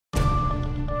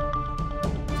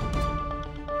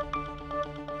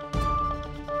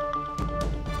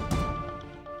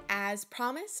As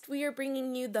promised, we are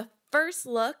bringing you the first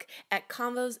look at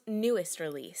Convo's newest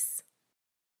release.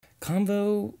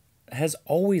 Convo has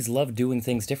always loved doing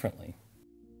things differently.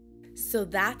 So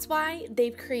that's why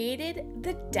they've created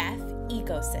the Deaf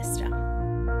ecosystem.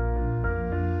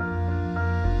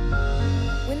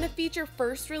 When the feature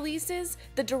first releases,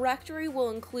 the directory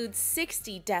will include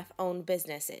 60 deaf-owned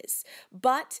businesses,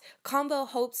 but Convo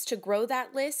hopes to grow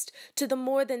that list to the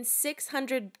more than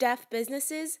 600 deaf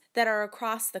businesses that are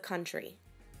across the country.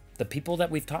 The people that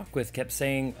we've talked with kept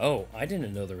saying, "Oh, I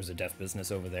didn't know there was a deaf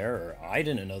business over there," or "I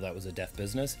didn't know that was a deaf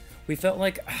business." We felt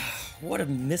like, what a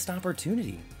missed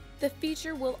opportunity. The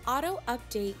feature will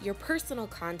auto-update your personal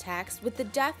contacts with the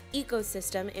Deaf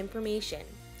ecosystem information.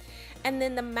 And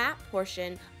then the map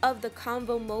portion of the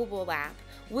Convo Mobile app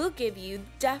will give you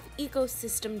Deaf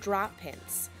ecosystem drop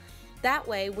pins. That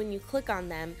way, when you click on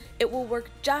them, it will work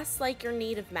just like your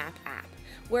native map app,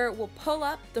 where it will pull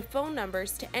up the phone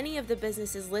numbers to any of the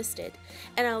businesses listed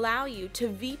and allow you to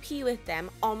VP with them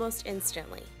almost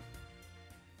instantly.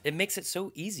 It makes it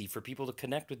so easy for people to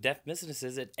connect with deaf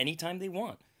businesses at any time they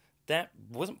want. That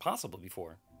wasn't possible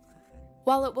before.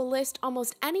 While it will list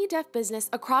almost any deaf business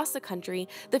across the country,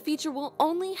 the feature will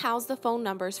only house the phone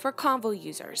numbers for Convo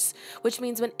users, which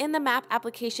means when in the map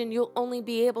application, you'll only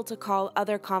be able to call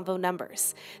other Convo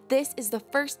numbers. This is the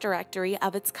first directory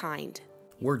of its kind.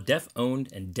 We're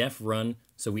deaf-owned and deaf-run,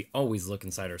 so we always look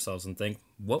inside ourselves and think,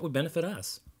 what would benefit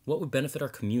us? What would benefit our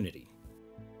community?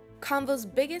 Convo's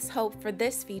biggest hope for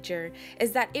this feature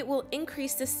is that it will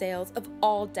increase the sales of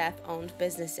all deaf-owned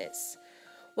businesses.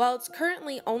 While it's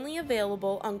currently only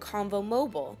available on Convo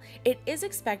Mobile, it is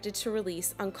expected to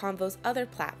release on Convo's other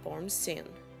platforms soon.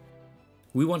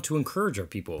 We want to encourage our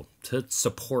people to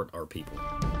support our people.